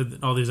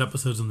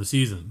episodes in the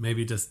season.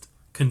 Maybe just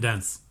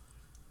condense.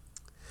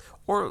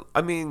 Or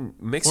I mean,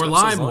 make some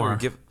episodes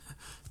longer.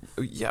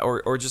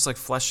 More. Or just like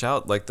flesh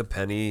out like the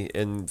Penny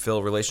and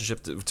Phil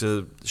relationship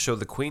to show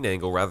the Queen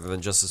angle rather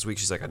than just this week.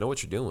 She's like, I know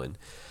what you're doing.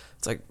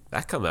 It's like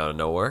that come out of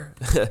nowhere.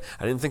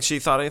 I didn't think she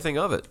thought anything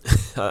of it.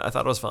 I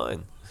thought it was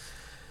fine.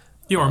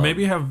 Yeah, or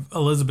maybe have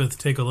Elizabeth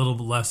take a little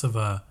bit less of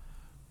a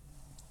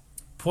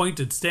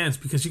pointed stance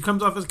because she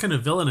comes off as kind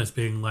of villainous,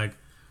 being like,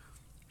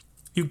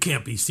 you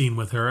can't be seen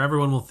with her.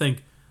 Everyone will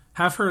think.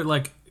 Have her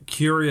like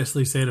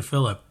curiously say to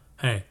Philip,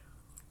 hey,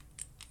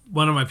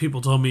 one of my people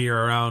told me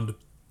you're around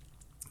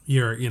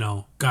your,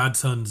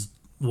 godson's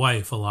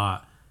wife a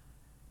lot.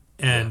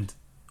 And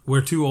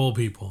we're two old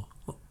people.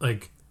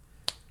 Like,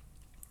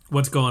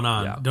 what's going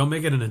on? Yeah. Don't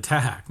make it an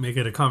attack. Make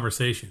it a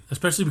conversation.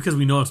 Especially because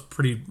we know it's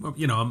pretty,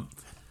 I'm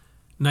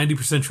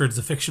 90% sure it's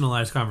a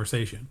fictionalized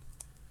conversation.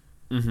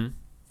 Mm-hmm.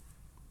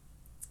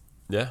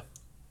 Yeah.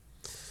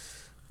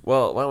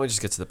 Well, why don't we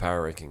just get to the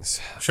power rankings?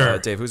 Sure.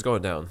 Dave, who's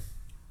going down?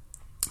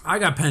 I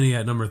got Penny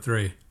at number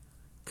 3.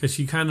 Because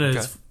she kind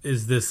of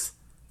is this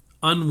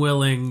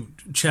unwilling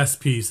chess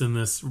piece in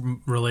this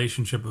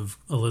relationship of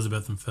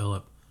Elizabeth and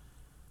Philip.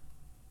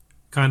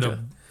 Kind of,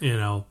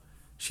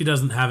 she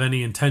doesn't have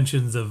any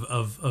intentions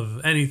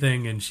of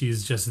anything, and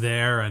she's just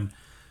there. And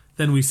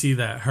then we see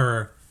that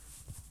her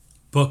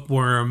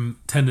bookworm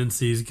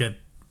tendencies get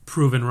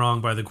proven wrong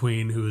by the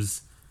Queen,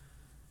 who's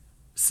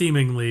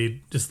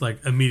seemingly just like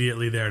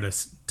immediately there to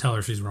tell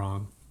her she's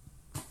wrong.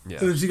 Yeah.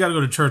 So she got to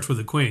go to church with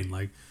the Queen.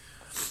 Like,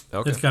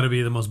 it's got to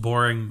be the most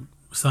boring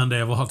Sunday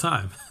of all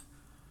time.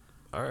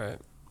 All right.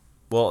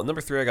 Well,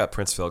 number 3, I got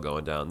Prince Phil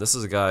going down. This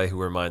is a guy who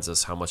reminds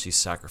us how much he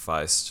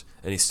sacrificed,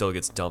 and he still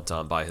gets dumped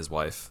on by his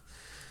wife.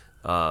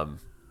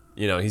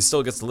 He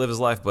still gets to live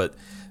his life, but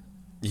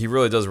he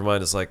really does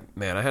remind us, like,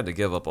 man, I had to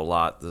give up a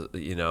lot,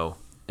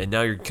 and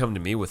now you're coming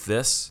to me with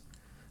this.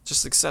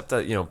 Just accept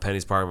that,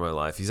 Penny's part of my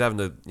life. He's having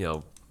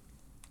to,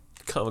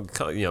 come,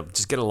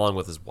 just get along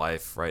with his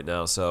wife right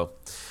now. So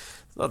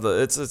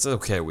it's an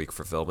okay week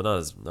for Phil, but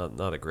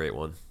not a great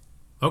one.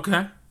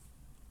 Okay.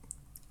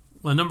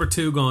 Well, number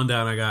 2 going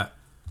down, I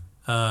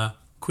got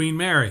Queen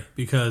Mary,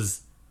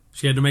 because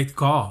she had to make the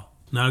call.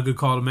 Not a good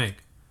call to make.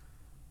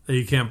 That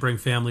you can't bring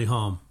family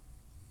home.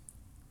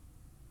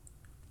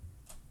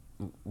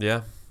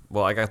 Yeah.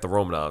 Well, I got the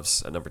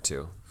Romanovs at number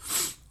 2.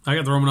 I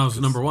got the Romanovs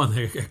at number 1.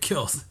 They got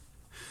killed.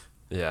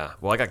 Yeah.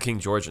 Well, I got King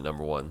George at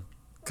number 1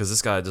 because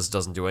this guy just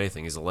doesn't do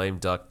anything. He's a lame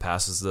duck.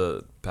 Passes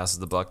the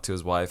buck to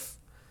his wife.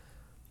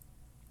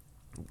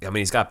 I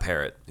mean, he's got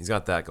Parrot. He's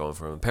got that going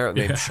for him. Parrot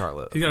named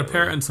Charlotte. He got a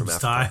parrot and some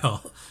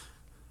style.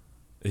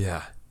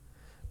 Yeah.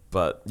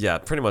 But, yeah,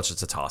 pretty much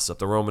it's a toss-up.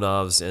 The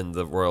Romanovs and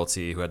the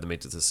royalty who had to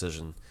make the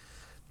decision,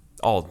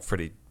 all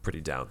pretty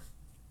down.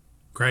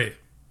 Great.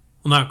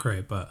 Well, not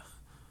great, but...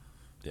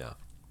 Yeah.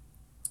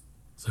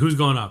 So who's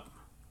going up?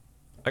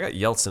 I got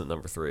Yeltsin at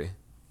number 3.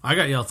 I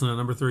got Yeltsin at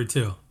number 3,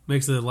 too.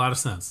 Makes a lot of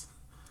sense.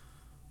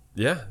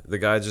 Yeah, the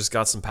guy just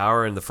got some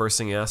power, and the first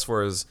thing he asked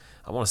for is,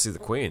 I want to see the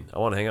Queen. I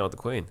want to hang out with the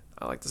Queen.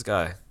 I like this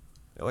guy.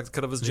 I like the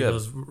cut of his jib.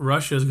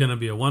 Russia is going to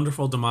be a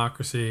wonderful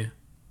democracy.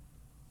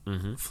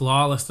 Mm-hmm.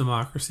 Flawless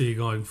democracy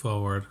going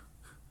forward.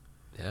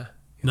 Yeah.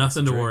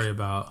 Nothing to worry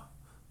about.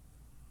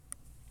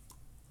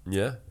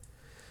 Yeah.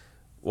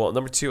 Well,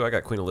 number 2, I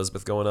got Queen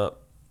Elizabeth going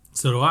up.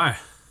 So do I.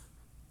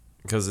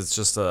 Because it's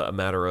just a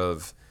matter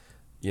of,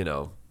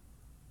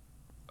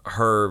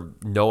 her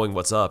knowing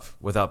what's up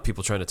without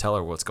people trying to tell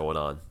her what's going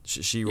on.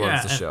 She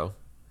runs the show.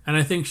 And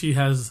I think she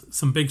has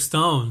some big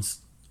stones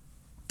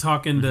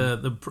talking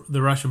to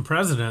the Russian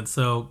president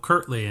so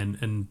curtly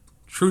and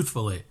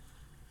truthfully.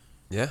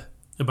 Yeah.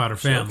 About her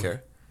family. She don't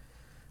care.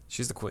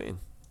 She's the queen.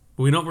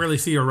 But we don't really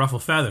see her ruffle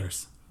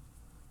feathers.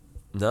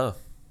 No.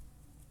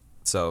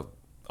 So,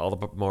 all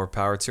the more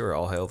power to her.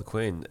 All hail the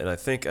queen. And I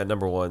think at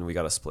number 1, we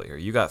got a split here.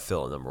 You got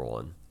Phil at number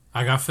 1.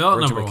 I got Phil at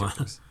number 1.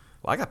 Well,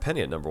 I got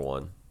Penny at number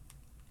 1.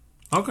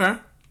 Okay.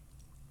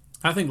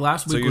 I think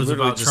last week so was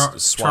about just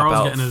swap Charles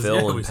out getting his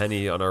Phil and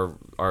Penny on our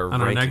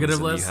rankings,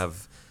 negative list.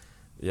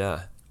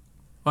 Yeah.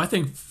 Well, I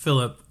think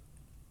Philip,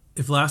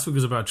 if last week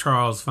was about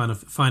Charles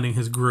finding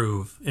his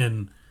groove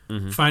and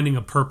finding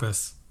a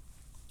purpose,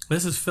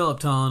 this is Philip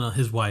telling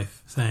his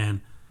wife,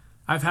 saying,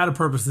 I've had a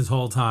purpose this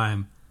whole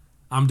time.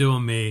 I'm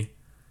doing me.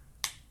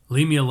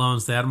 Leave me alone.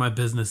 Stay out of my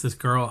business. This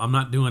girl, I'm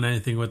not doing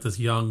anything with this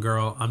young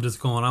girl. I'm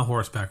just going on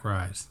horseback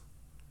rides.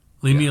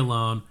 Leave me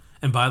alone.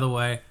 And by the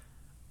way,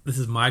 this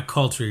is my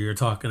culture you're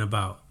talking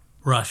about.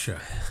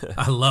 Russia.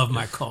 I love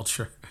my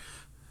culture.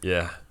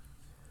 Yeah.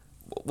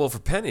 Well, for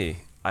Penny,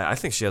 I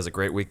think she has a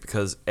great week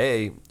because,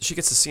 A, she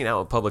gets to see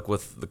out in public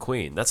with the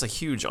Queen. That's a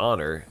huge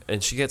honor.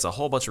 And she gets a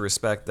whole bunch of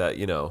respect that,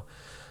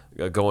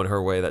 going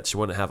her way that she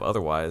wouldn't have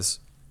otherwise.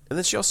 And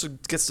then she also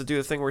gets to do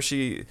the thing where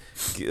she,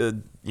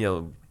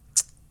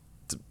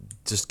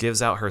 just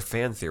gives out her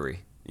fan theory.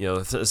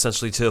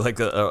 Essentially to like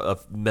a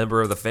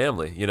member of the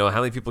family.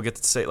 How many people get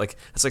to say, like,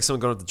 it's like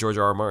someone going up to George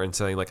R.R. Martin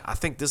saying, like, I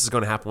think this is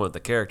going to happen with the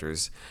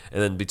characters, and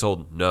then be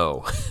told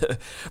no.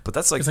 But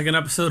that's like... It's like an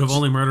episode of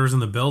Only Murders in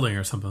the Building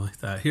or something like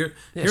that. Here's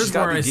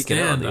where I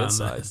stand on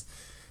this.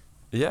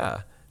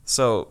 Yeah.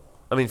 So,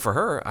 I mean, for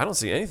her, I don't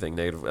see anything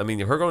negative. I mean,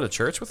 her going to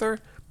church with her,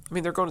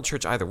 they're going to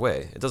church either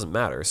way. It doesn't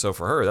matter. So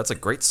for her, that's a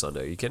great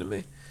Sunday. Are you kidding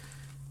me?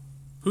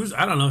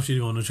 I don't know if she's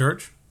going to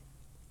church.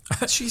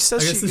 She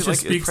says she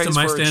just speaks prays to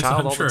my for her stance child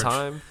on all church. the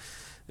time.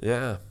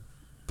 Yeah,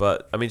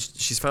 but I mean,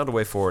 she's found a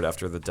way forward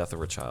after the death of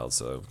her child.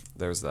 So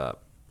there's that.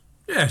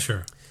 Yeah,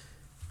 sure.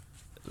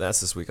 That's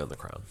this week on The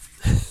Crown.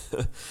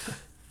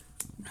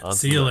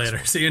 See you later.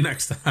 See you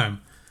next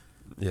time.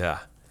 Yeah.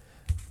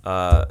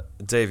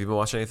 Dave, you been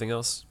watching anything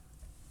else?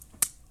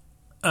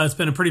 It's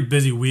been a pretty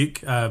busy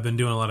week. I've been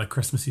doing a lot of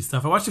Christmassy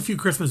stuff. I watched a few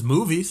Christmas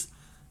movies.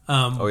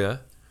 Oh yeah.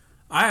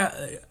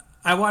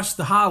 I watched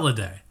The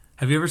Holiday.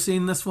 Have you ever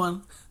seen this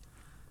one?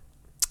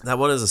 That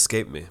one has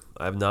escaped me.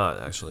 I have not,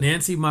 actually.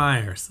 Nancy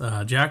Myers,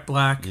 Jack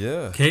Black,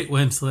 Kate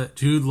Winslet,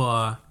 Jude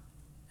Law,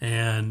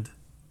 and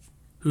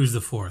who's the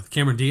fourth?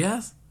 Cameron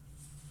Diaz?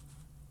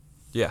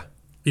 Yeah.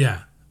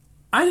 Yeah.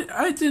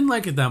 I didn't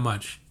like it that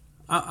much.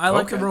 I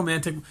like the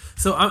romantic...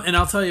 and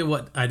I'll tell you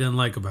what I didn't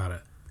like about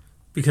it.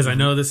 Because I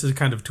know this is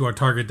kind of to our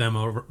target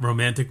demo,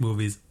 romantic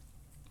movies.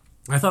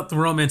 I thought the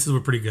romances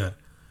were pretty good.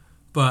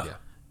 But...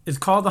 It's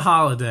called The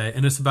Holiday,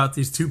 and it's about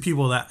these two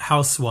people that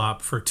house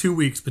swap for 2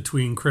 weeks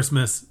between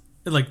Christmas,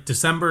 like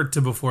December to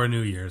before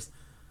New Year's.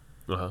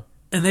 Uh-huh.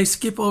 And they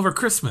skip over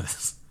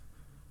Christmas.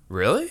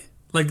 Really?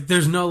 Like,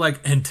 there's no,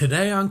 and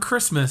today on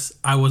Christmas,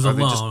 I was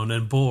alone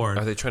and bored.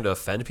 Are they trying to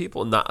offend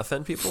people, not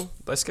offend people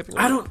by skipping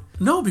over? I don't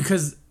know,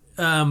 because,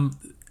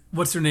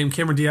 what's her name?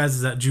 Cameron Diaz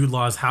is at Jude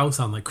Law's house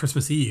on,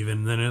 Christmas Eve,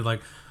 and then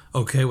it's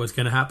okay, what's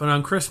going to happen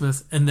on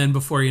Christmas? And then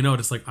before you know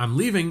it, it's I'm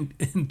leaving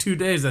in 2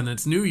 days, and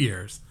it's New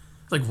Year's.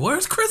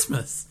 Where's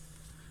Christmas?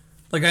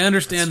 I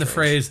understand the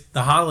phrase,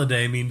 the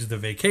holiday means the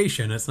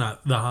vacation. It's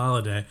not the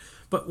holiday.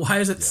 But why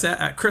is it set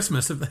at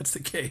Christmas if that's the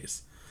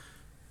case?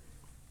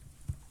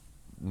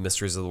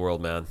 Mysteries of the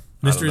world, man.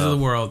 Mysteries of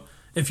the world.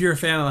 If you're a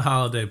fan of the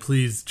holiday,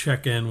 please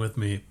check in with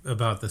me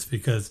about this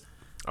because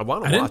I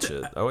want to watch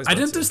it. I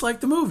didn't dislike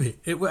the movie.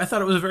 I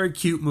thought it was a very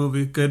cute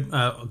movie.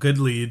 Good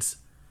leads.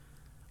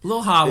 A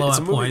little hollow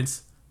at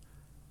points.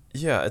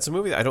 Yeah, it's a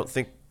movie I don't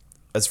think,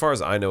 as far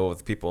as I know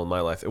with people in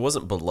my life, it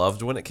wasn't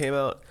beloved when it came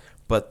out,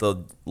 but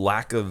the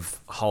lack of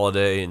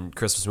holiday and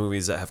Christmas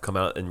movies that have come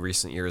out in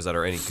recent years that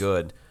are any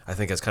good, I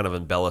think has kind of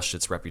embellished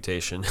its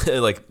reputation.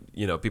 Like,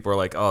 people are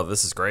like, oh,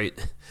 this is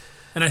great.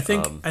 And I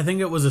think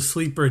it was a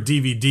sleeper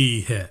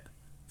DVD hit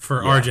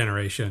for our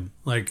generation.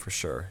 Like, for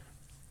sure.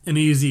 An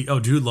easy,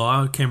 Jude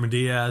Law, Cameron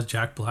Diaz,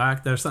 Jack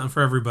Black, there's something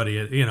for everybody.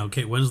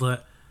 Kate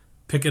Winslet,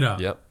 pick it up.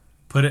 Yep.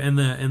 Put it in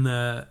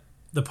the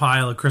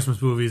pile of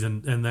Christmas movies,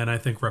 and then I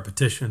think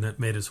repetition that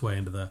made its way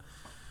into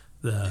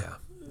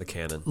the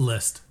canon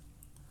list.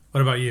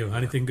 What about you?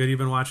 Anything good you've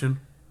been watching?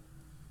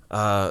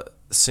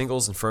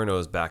 Singles Inferno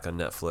is back on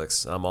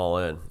Netflix. I'm all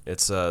in.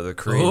 It's the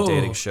Korean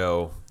dating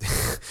show.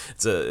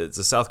 It's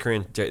a South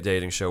Korean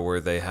dating show where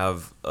they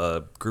have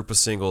a group of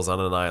singles on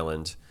an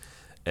island,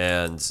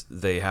 and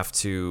they have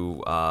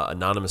to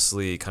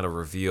anonymously kind of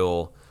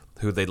reveal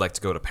who they'd like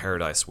to go to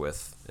paradise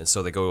with, and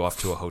so they go off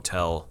to a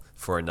hotel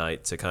for a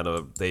night to kind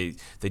of they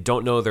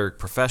don't know their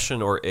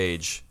profession or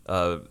age,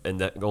 and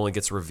that only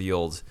gets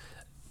revealed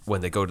when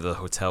they go to the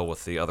hotel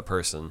with the other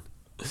person.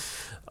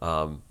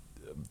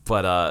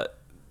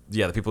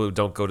 Yeah, the people who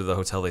don't go to the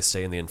hotel, they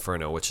stay in the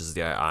Inferno, which is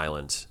the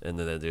island, and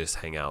then they just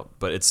hang out.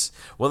 But it's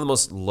one of the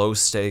most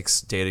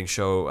low-stakes dating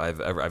show I've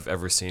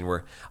ever seen,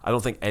 where I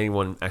don't think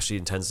anyone actually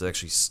intends to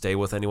actually stay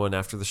with anyone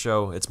after the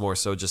show. It's more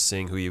so just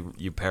seeing who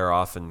you pair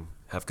off and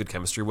have good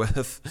chemistry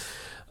with.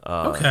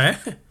 Okay.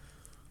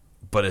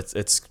 But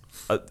it's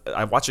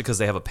I watch it because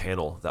they have a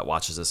panel that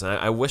watches this, and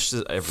I wish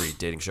that every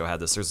dating show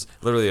had this. There's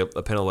literally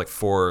a panel of like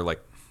 4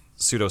 like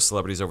pseudo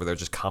celebrities over there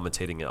just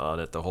commentating on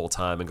it the whole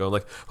time and going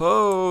like,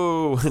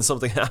 oh, and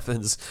something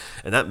happens,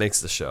 and that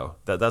makes the show.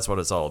 That's what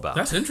it's all about.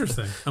 That's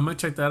interesting. I might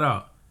check that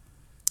out.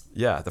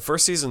 Yeah, the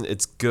first season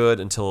it's good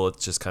until it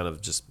just kind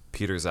of just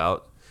peters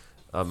out.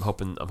 I'm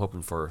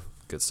hoping for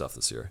good stuff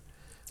this year.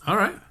 All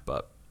right,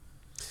 but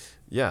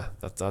yeah,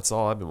 that's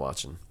all I've been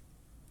watching.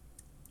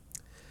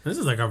 This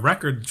is like a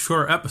record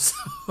short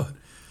episode.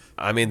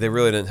 I mean, they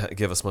really didn't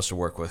give us much to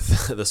work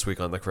with this week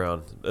on The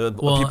Crown.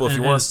 People, if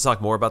you want us to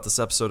talk more about this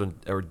episode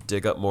or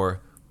dig up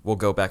more, we'll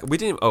go back. We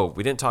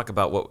didn't talk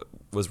about what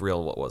was real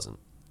and what wasn't.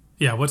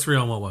 Yeah, what's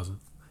real and what wasn't?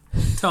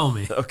 Tell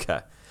me. Okay.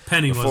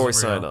 Penny before we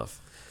wasn't sign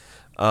off.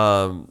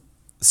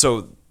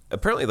 So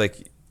apparently,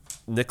 like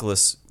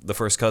Nicholas, the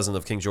first cousin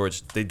of King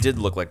George, they did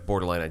look like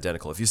borderline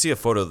identical. If you see a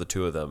photo of the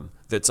two of them,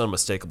 it's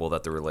unmistakable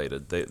that they're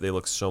related. They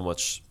look so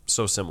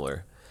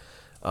similar.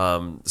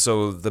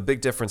 So the big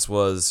difference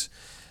was,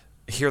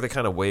 here they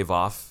kind of wave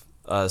off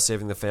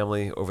saving the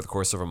family over the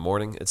course of a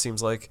morning, it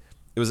seems like.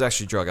 It was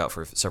actually drug out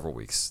for several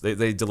weeks.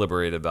 They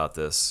deliberated about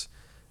this,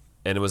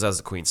 and it was as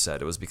the Queen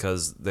said. It was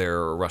because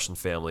they're a Russian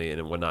family and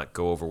it would not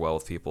go over well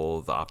with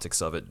people. The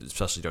optics of it,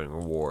 especially during a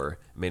war,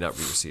 may not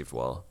be received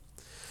well.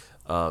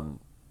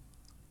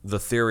 The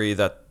theory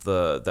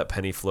that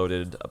Penny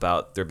floated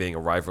about there being a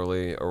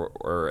rivalry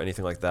or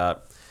anything like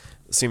that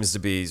seems to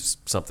be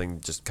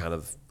something just kind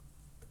of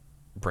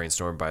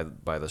brainstormed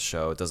by the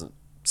show. It doesn't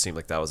seem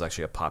like that was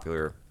actually a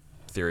popular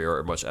theory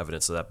or much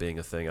evidence of that being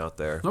a thing out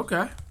there.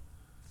 Okay.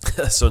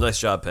 So nice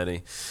job,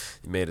 Penny.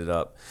 You made it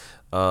up.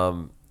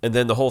 And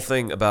then the whole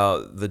thing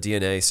about the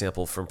DNA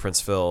sample from Prince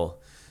Phil,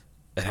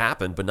 it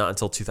happened, but not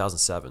until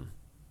 2007.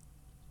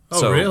 Oh,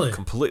 so really?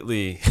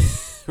 Completely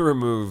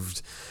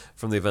removed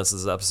from the events of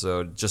this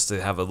episode, just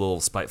to have a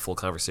little spiteful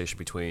conversation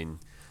between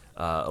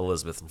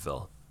Elizabeth and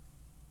Phil.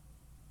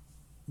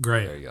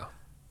 Great. There you go.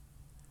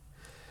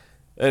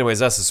 Anyways,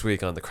 that's this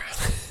week on The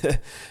Crown.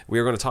 We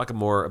are going to talk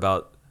more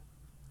about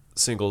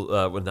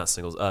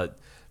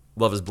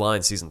Love is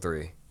Blind Season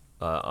 3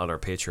 on our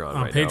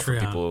Patreon now for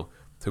people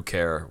who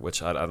care,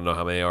 which I don't know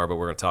how many are, but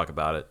we're going to talk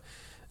about it.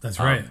 That's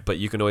right. But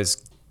you can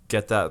always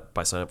get that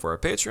by signing up for our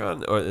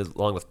Patreon, or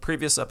along with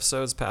previous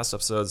episodes, past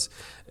episodes.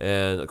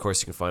 And, of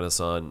course, you can find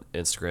us on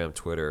Instagram,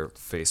 Twitter,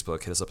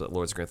 Facebook. Hit us up at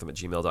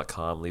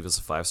lordsgrantham@gmail.com. Leave us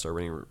a 5-star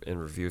rating and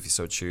review if you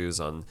so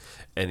choose on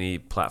any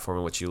platform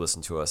in which you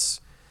listen to us.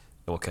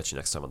 And we'll catch you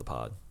next time on the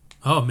pod.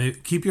 Oh, maybe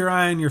keep your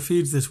eye on your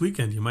feeds this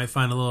weekend. You might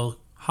find a little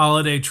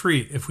holiday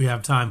treat if we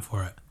have time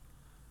for it.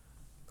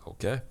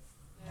 Okay.